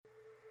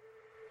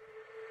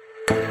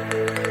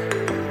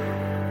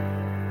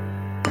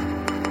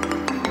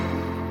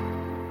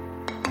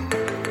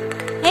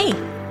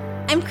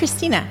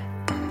Christina,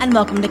 and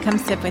welcome to Come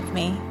Sip With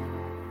Me.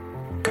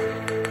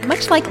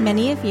 Much like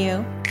many of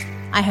you,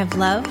 I have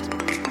loved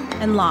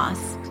and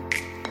lost,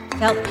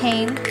 felt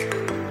pain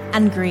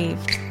and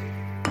grieved.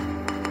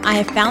 I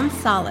have found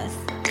solace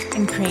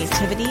in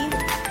creativity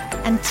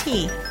and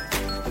tea.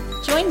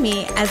 Join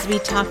me as we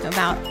talk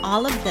about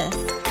all of this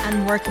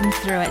and working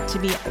through it to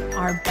be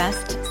our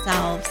best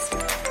selves.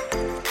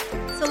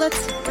 So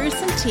let's brew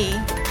some tea,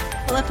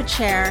 pull up a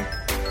chair,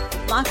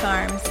 lock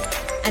arms,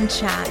 and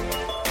chat.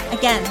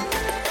 Again,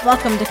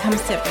 welcome to Come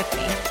Sit With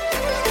Me.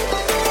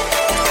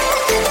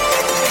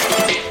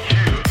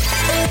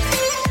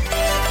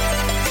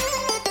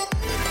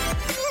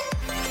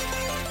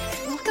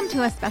 Welcome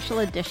to a special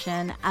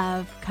edition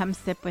of Come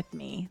Sip With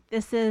Me.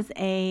 This is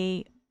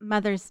a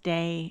Mother's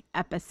Day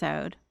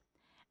episode,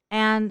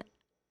 and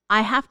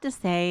I have to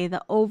say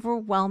the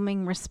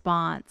overwhelming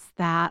response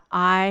that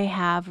I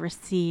have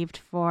received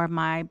for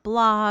my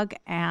blog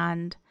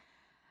and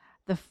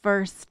the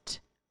first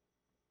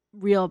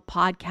real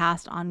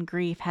podcast on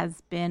grief has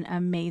been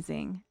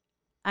amazing.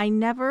 I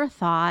never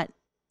thought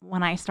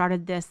when I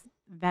started this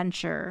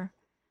venture,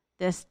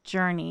 this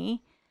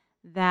journey,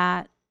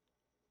 that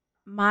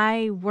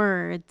my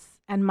words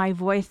and my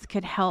voice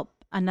could help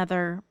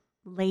another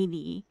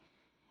lady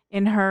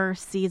in her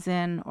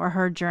season or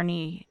her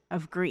journey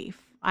of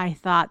grief. I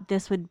thought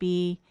this would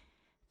be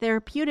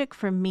therapeutic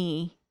for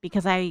me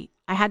because I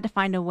had to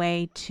find a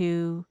way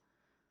to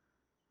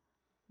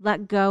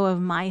let go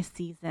of my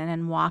season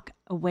and walk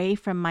away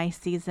from my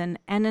season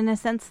and in a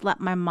sense let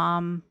my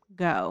mom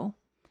go.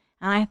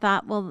 And I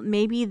thought, well,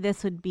 maybe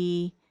this would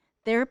be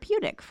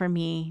therapeutic for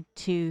me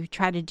to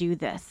try to do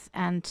this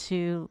and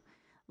to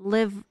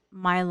live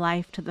my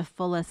life to the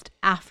fullest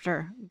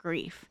after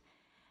grief.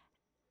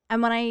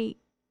 And when I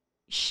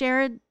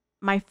shared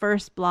my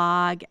first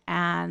blog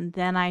and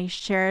then I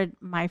shared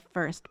my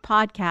first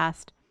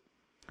podcast,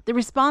 the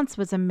response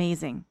was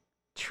amazing,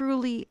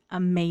 truly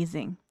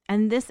amazing.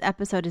 And this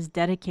episode is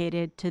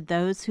dedicated to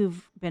those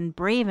who've been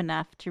brave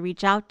enough to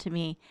reach out to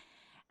me.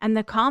 And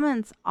the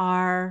comments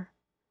are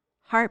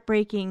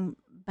heartbreaking,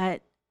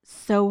 but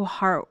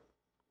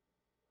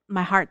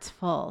my heart's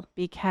full,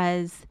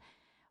 because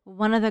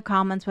one of the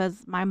comments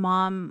was,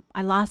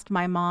 I lost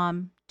my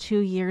mom 2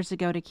 years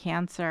ago to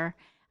cancer,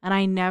 and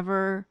I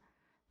never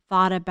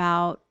thought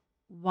about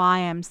why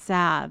I'm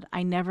sad.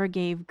 I never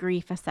gave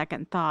grief a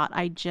second thought.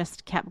 I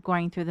just kept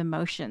going through the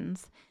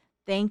motions.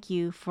 Thank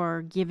you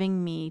for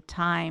giving me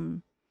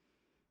time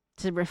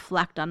to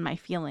reflect on my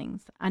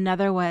feelings.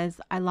 Another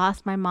was, I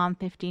lost my mom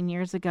 15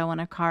 years ago in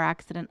a car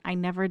accident. I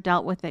never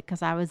dealt with it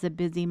because I was a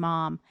busy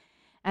mom.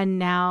 And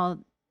now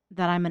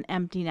that I'm an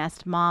empty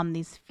nest mom,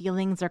 these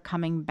feelings are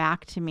coming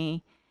back to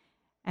me.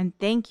 And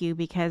thank you,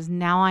 because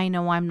now I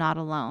know I'm not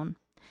alone.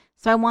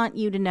 So I want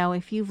you to know,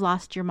 if you've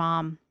lost your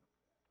mom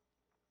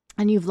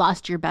and you've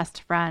lost your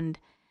best friend,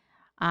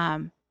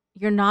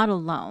 you're not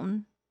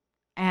alone.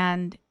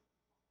 And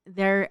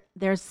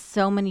there's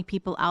so many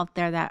people out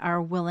there that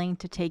are willing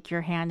to take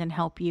your hand and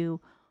help you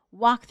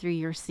walk through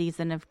your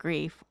season of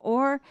grief.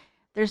 Or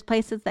there's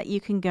places that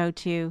you can go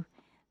to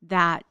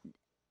that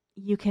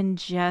you can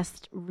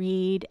just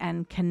read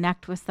and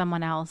connect with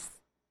someone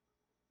else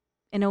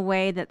in a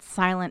way that's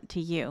silent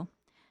to you.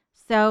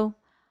 So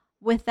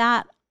with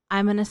that,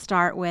 I'm going to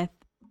start with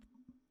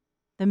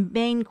the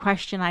main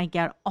question I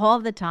get all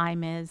the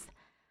time is,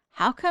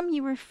 how come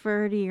you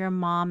refer to your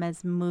mom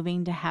as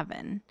moving to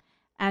heaven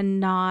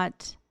and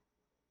not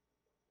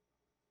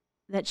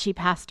that she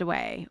passed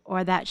away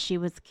or that she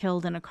was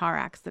killed in a car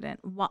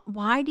accident?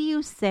 Why do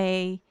you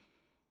say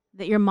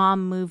that your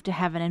mom moved to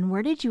heaven? And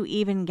where did you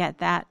even get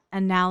that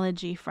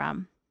analogy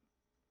from?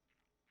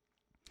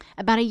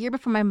 About a year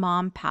before my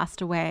mom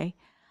passed away,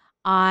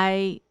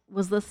 I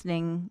was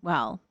listening,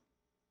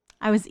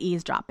 I was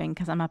eavesdropping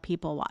because I'm a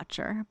people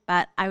watcher,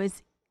 but I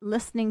was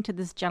listening to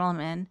this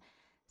gentleman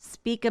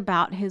speak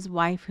about his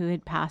wife who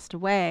had passed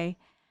away.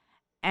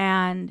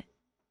 And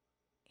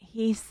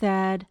he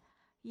said,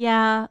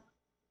 yeah,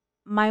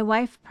 my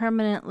wife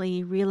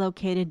permanently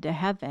relocated to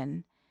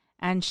heaven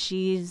and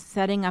she's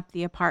setting up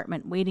the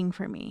apartment waiting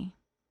for me.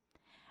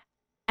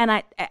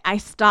 And I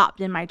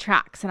stopped in my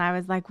tracks and I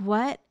was like,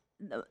 what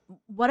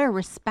a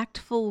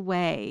respectful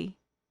way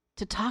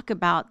to talk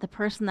about the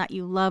person that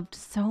you loved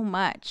so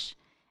much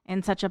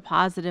in such a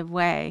positive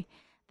way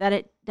that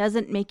it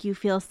doesn't make you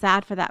feel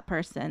sad for that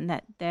person,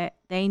 that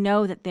they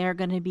know that they're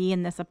going to be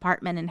in this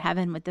apartment in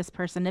heaven with this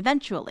person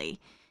eventually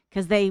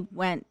because they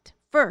went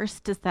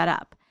first to set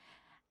up.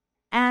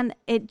 And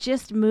it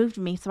just moved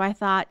me. So I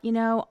thought,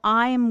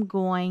 I'm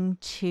going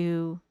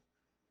to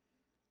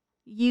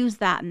use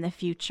that in the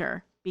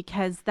future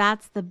because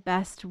that's the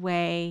best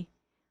way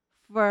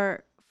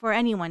for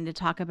anyone to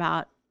talk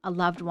about a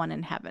loved one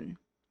in heaven.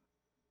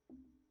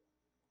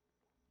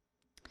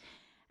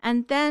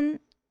 And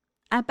then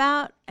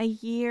about a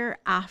year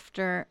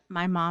after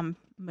my mom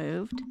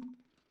moved,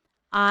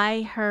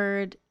 I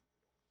heard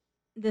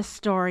this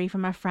story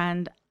from a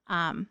friend,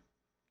 and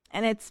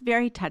it's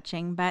very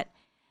touching, but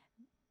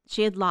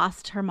she had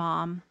lost her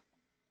mom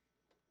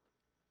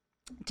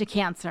to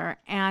cancer,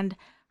 and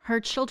her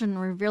children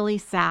were really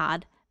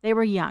sad. They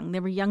were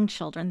young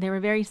children. They were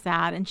very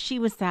sad, and she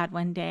was sad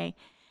one day.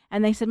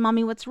 And they said,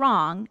 "Mommy, what's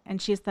wrong?"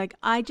 And she's like,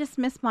 "I just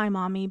miss my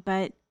mommy,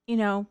 but,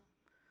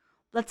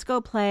 let's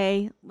go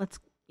play. Let's,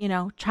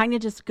 trying to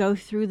just go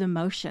through the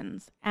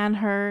motions." And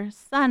her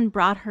son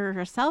brought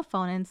her cell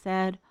phone and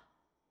said,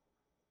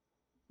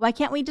 "Why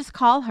can't we just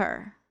call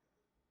her?"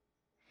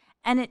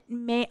 And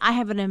I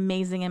have an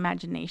amazing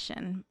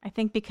imagination. I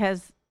think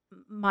because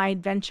my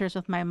adventures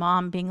with my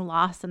mom being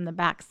lost in the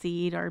back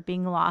seat or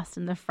being lost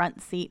in the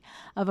front seat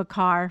of a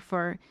car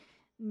for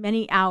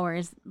many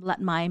hours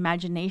let my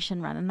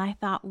imagination run. And I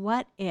thought,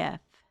 what if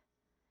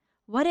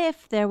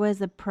there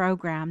was a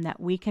program that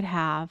we could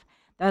have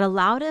that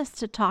allowed us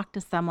to talk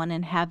to someone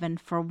in heaven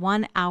for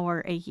 1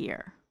 hour a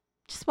year?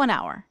 Just 1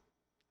 hour.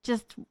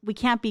 We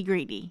can't be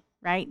greedy,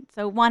 right?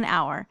 So 1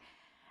 hour.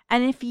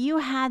 And if you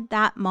had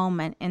that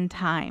moment in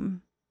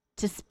time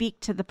to speak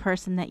to the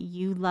person that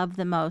you love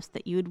the most,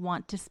 that you would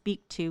want to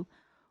speak to,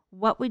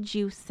 what would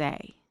you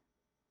say?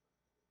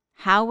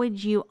 How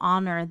would you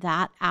honor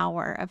that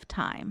hour of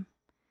time?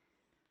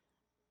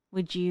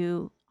 Would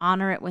you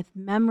honor it with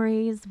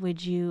memories?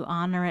 Would you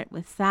honor it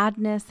with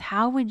sadness?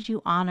 How would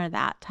you honor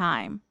that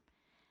time?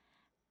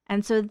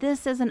 And so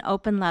this is an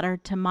open letter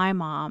to my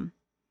mom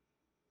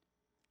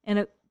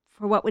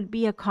for what would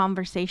be a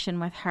conversation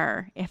with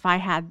her if I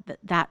had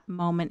that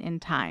moment in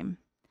time.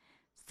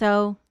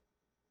 So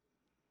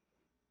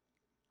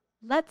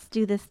let's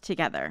do this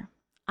together.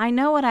 I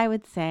know what I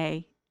would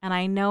say, and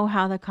I know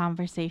how the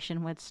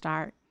conversation would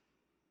start.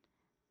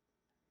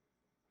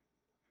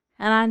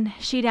 And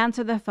she'd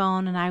answer the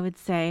phone, and I would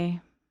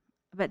say,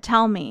 "But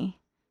tell me,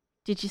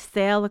 did you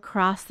sail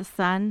across the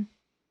sun?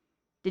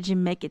 Did you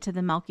make it to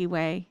the Milky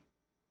Way?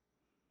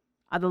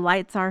 Are the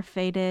lights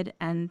faded,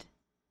 and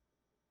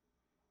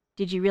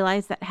did you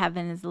realize that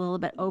heaven is a little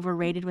bit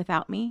overrated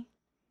without me?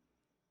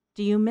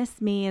 Do you miss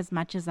me as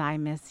much as I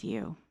miss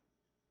you?"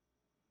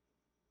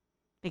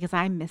 Because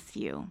I miss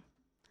you.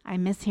 I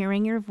miss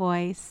hearing your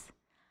voice.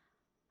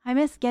 I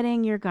miss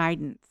getting your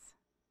guidance.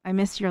 I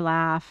miss your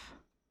laugh.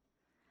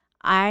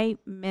 I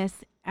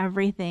miss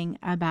everything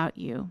about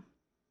you.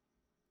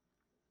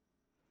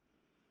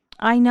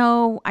 I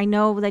know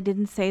that I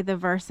didn't say the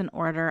verse in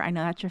order. I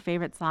know that's your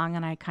favorite song,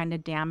 and I kind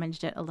of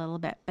damaged it a little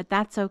bit, but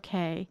that's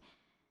okay.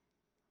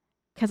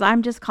 Because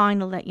I'm just calling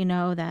to let you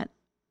know that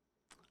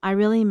I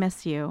really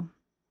miss you.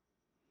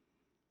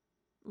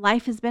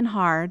 Life has been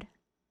hard,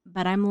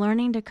 but I'm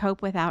learning to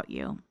cope without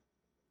you.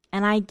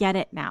 And I get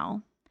it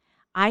now.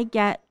 I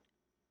get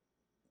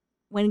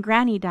when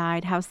Granny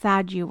died, how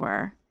sad you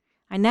were.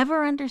 I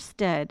never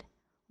understood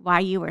why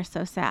you were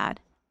so sad.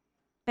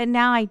 But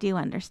now I do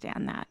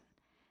understand that.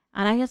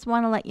 And I just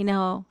want to let you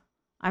know,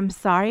 I'm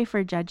sorry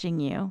for judging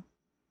you.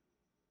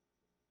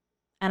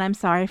 And I'm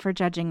sorry for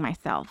judging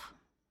myself.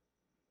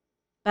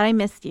 But I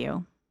missed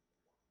you.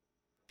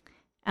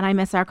 And I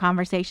miss our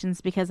conversations,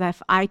 because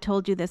if I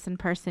told you this in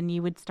person,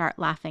 you would start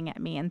laughing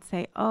at me and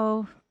say,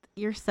 "Oh,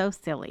 you're so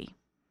silly."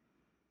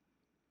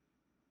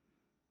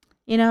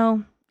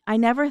 I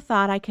never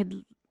thought I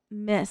could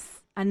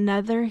miss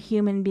another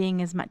human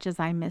being as much as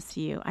I miss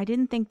you. I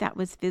didn't think that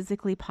was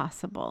physically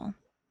possible.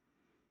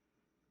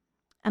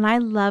 And I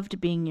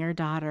loved being your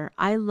daughter.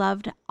 I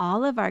loved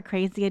all of our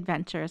crazy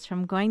adventures,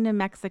 from going to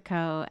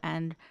Mexico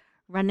and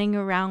running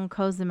around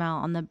Cozumel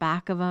on the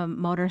back of a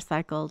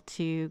motorcycle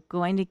to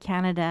going to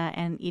Canada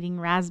and eating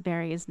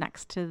raspberries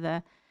next to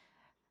the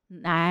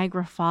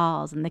Niagara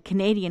Falls and the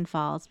Canadian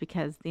Falls,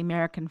 because the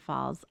American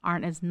Falls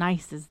aren't as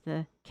nice as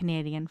the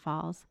Canadian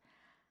Falls.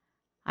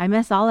 I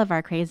miss all of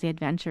our crazy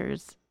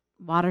adventures,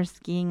 water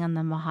skiing on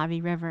the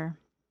Mojave River.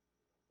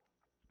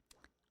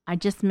 I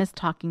just miss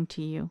talking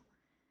to you.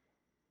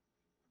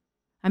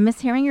 I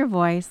miss hearing your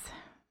voice.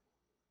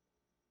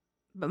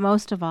 But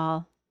most of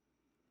all,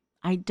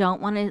 I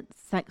don't want to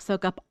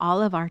soak up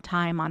all of our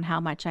time on how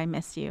much I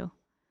miss you.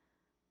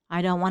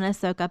 I don't want to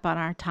soak up on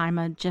our time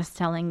of just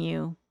telling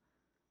you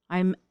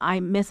I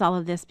miss all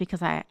of this,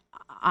 because I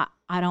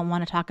don't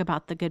want to talk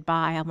about the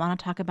goodbye. I want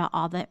to talk about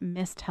all the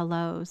missed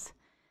hellos.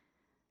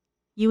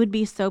 You would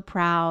be so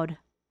proud,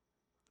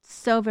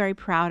 so very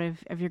proud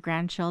of your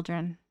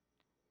grandchildren.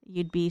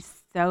 You'd be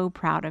so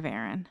proud of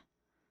Aaron,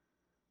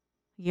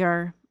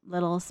 your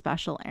little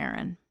special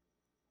Aaron.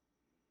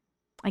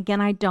 Again,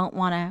 I don't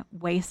want to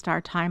waste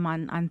our time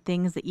on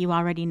things that you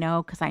already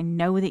know, because I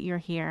know that you're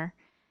here.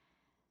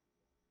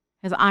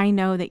 Because I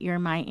know that you're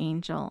my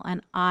angel.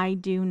 And I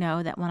do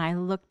know that when I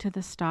look to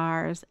the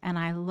stars and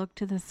I look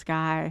to the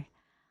sky,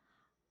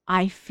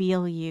 I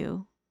feel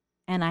you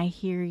and I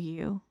hear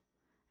you.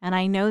 And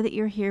I know that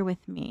you're here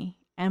with me.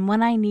 And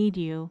when I need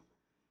you,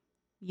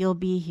 you'll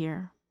be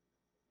here.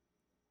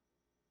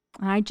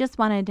 And I just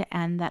wanted to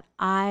end that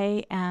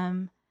I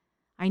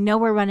know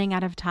we're running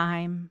out of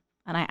time.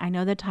 And I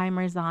know the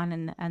timer's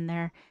on and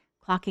they're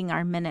clocking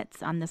our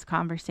minutes on this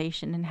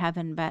conversation in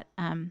heaven. But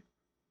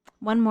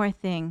one more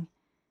thing.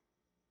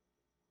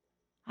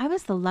 I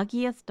was the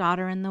luckiest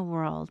daughter in the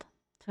world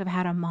to have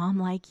had a mom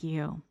like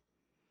you.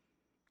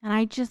 And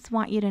I just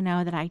want you to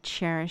know that I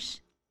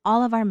cherish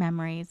all of our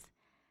memories.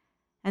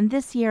 And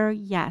this year,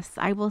 yes,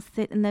 I will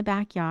sit in the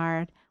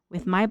backyard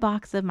with my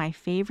box of my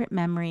favorite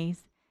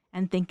memories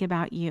and think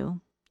about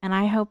you. And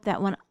I hope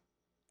that when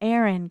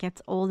Erin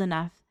gets old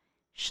enough,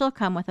 she'll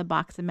come with a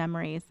box of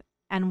memories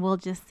and we'll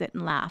just sit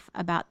and laugh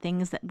about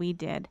things that we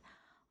did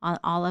on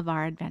all of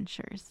our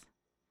adventures.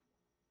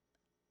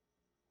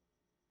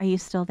 Are you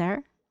still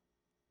there?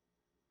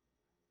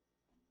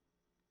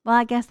 Well,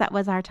 I guess that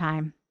was our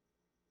time.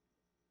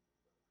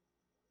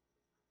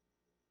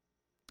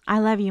 I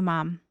love you,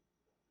 Mom.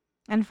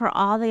 And for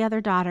all the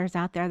other daughters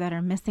out there that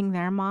are missing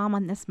their mom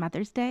on this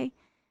Mother's Day,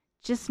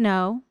 just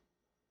know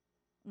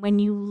when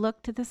you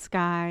look to the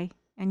sky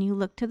and you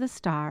look to the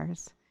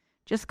stars,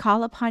 just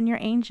call upon your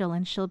angel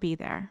and she'll be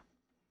there.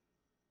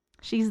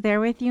 She's there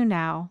with you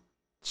now,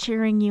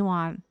 cheering you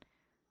on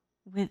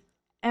with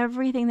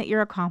everything that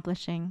you're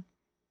accomplishing.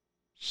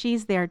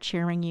 She's there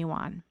cheering you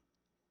on.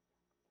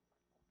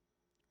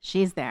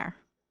 She's there.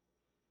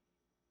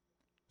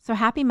 So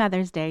happy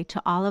Mother's Day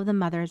to all of the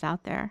mothers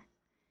out there.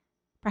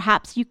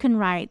 Perhaps you can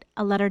write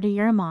a letter to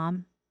your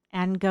mom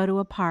and go to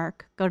a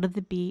park, go to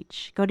the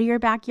beach, go to your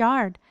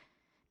backyard,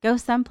 go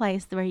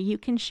someplace where you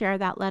can share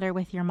that letter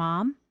with your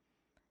mom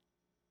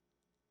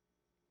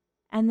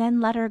and then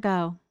let her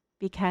go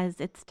because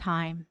it's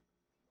time.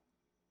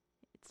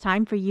 It's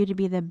time for you to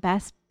be the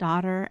best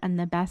daughter and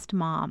the best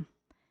mom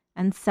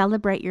and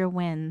celebrate your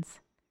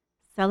wins,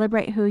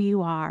 celebrate who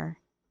you are,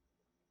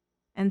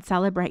 and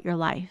celebrate your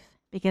life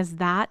because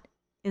that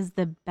is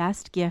the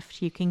best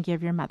gift you can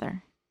give your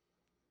mother.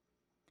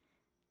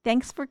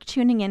 Thanks for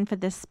tuning in for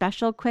this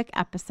special quick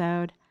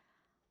episode.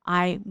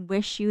 I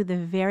wish you the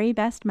very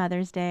best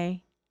Mother's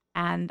Day,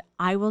 and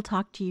I will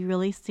talk to you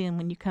really soon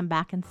when you come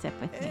back and sit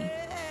with me.